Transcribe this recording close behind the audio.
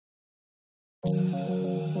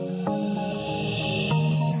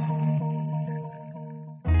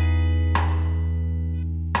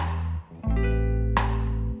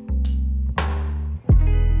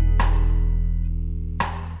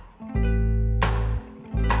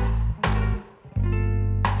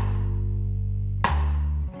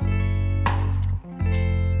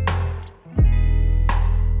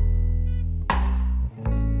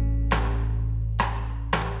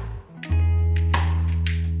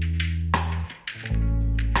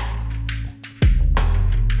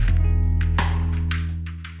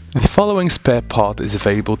The following spare part is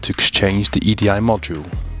available to exchange the EDI module.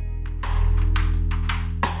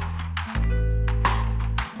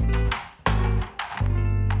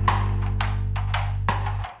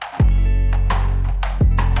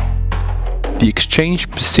 The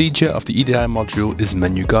exchange procedure of the EDI module is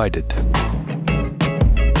menu guided.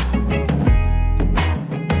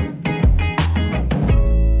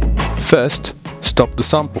 First, stop the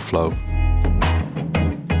sample flow.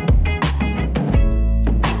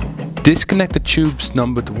 Disconnect the tubes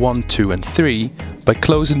numbered 1, 2 and 3 by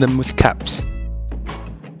closing them with caps.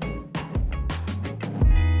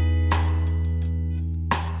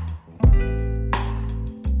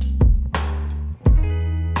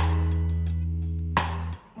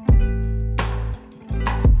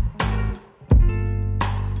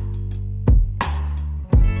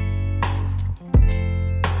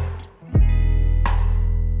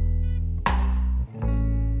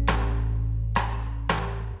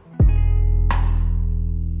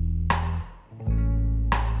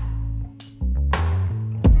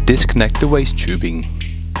 Disconnect the waste tubing.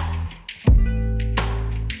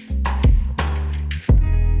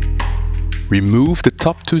 Remove the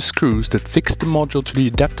top 2 screws that fix the module to the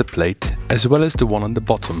adapter plate, as well as the one on the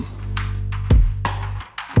bottom.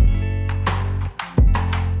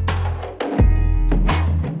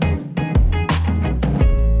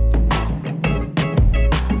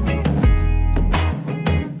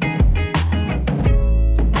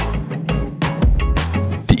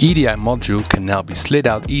 The EDI module can now be slid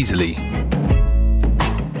out easily.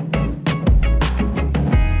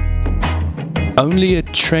 Only a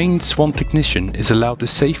trained Swan technician is allowed to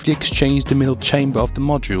safely exchange the middle chamber of the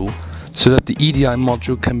module so that the EDI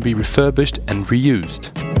module can be refurbished and reused.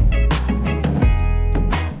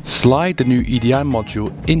 Slide the new EDI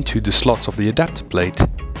module into the slots of the adapter plate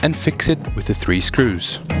and fix it with the 3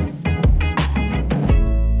 screws.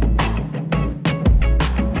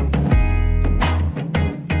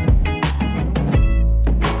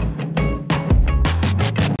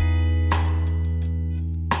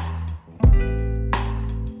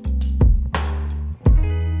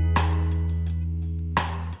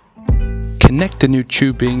 Connect the new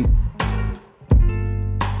tubing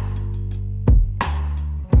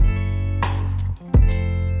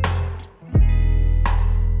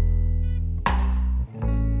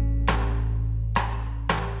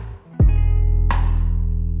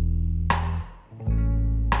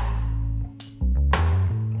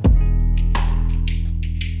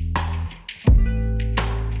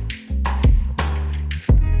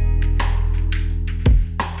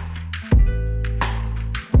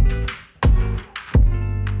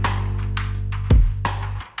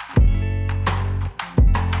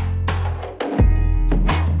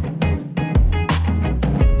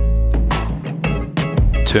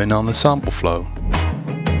turn on the sample flow.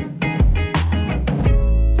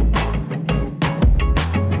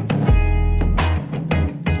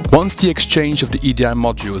 Once the exchange of the EDI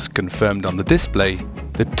module is confirmed on the display,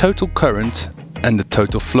 the total current and the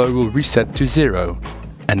total flow will reset to 0,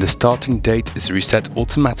 and the starting date is reset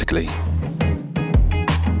automatically.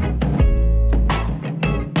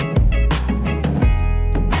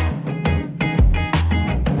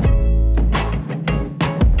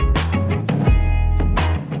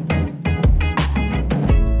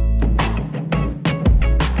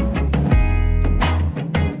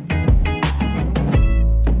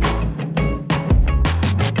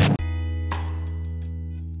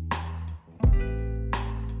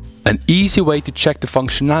 An easy way to check the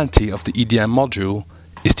functionality of the EDI module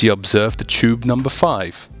is to observe the tube number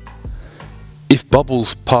 5. If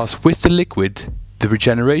bubbles pass with the liquid, the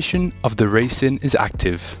regeneration of the resin is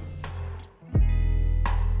active.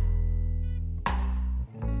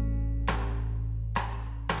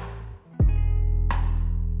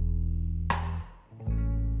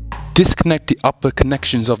 Disconnect the upper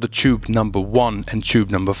connections of the tube number 1 and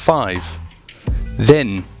tube number 5.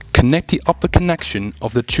 Then connect the upper connection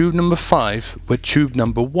of the tube number 5 where tube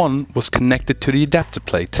number 1 was connected to the adapter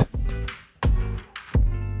plate.